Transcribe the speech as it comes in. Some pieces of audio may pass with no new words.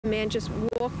man just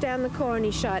walked down the car and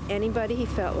he shot anybody he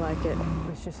felt like it. It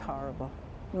was just horrible.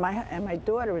 My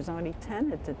daughter was only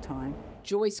 10 at the time.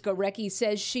 Joyce Garecki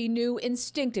says she knew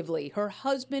instinctively her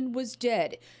husband was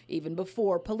dead, even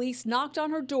before police knocked on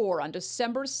her door on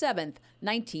December 7th,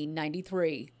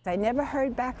 1993. I never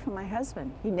heard back from my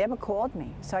husband. He never called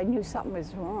me, so I knew something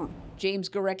was wrong. James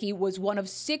Garecki was one of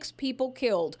 6 people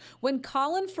killed when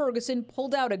Colin Ferguson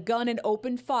pulled out a gun and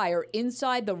opened fire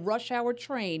inside the rush hour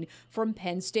train from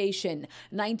Penn Station.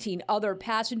 19 other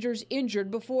passengers injured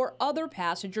before other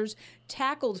passengers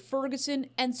tackled Ferguson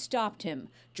and stopped him.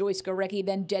 Joyce Garecki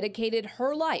then dedicated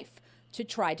her life to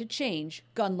try to change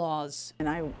gun laws. And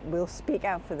I will speak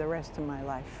out for the rest of my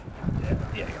life.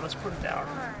 Yeah, let's put it down.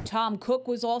 Tom Cook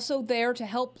was also there to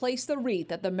help place the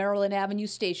wreath at the Maryland Avenue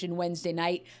station Wednesday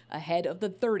night ahead of the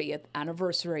 30th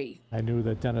anniversary. I knew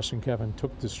that Dennis and Kevin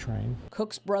took this train.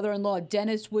 Cook's brother-in-law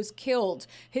Dennis was killed.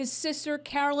 His sister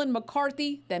Carolyn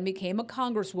McCarthy then became a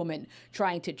congresswoman,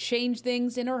 trying to change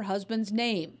things in her husband's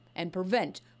name and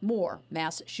prevent more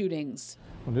mass shootings.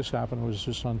 When this happened, it was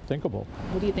just unthinkable.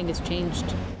 What do you think has changed?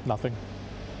 Nothing.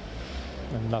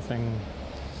 And nothing,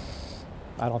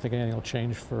 I don't think anything will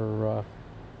change for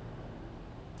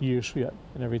years yet.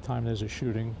 And every time there's a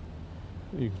shooting,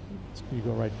 you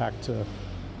go right back to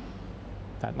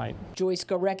that night. Joyce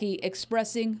Garecki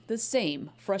expressing the same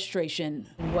frustration.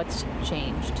 What's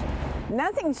changed?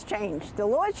 Nothing's changed. The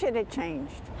law should have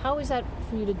changed. How is that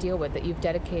for you to deal with, that you've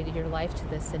dedicated your life to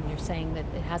this and you're saying that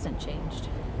it hasn't changed?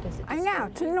 I know,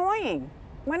 it's annoying.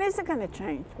 When is it going to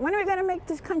change? When are we going to make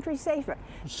this country safer?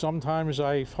 Sometimes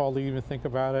I hardly even think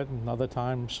about it, and other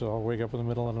times I'll wake up in the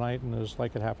middle of the night and it's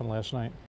like it happened last night.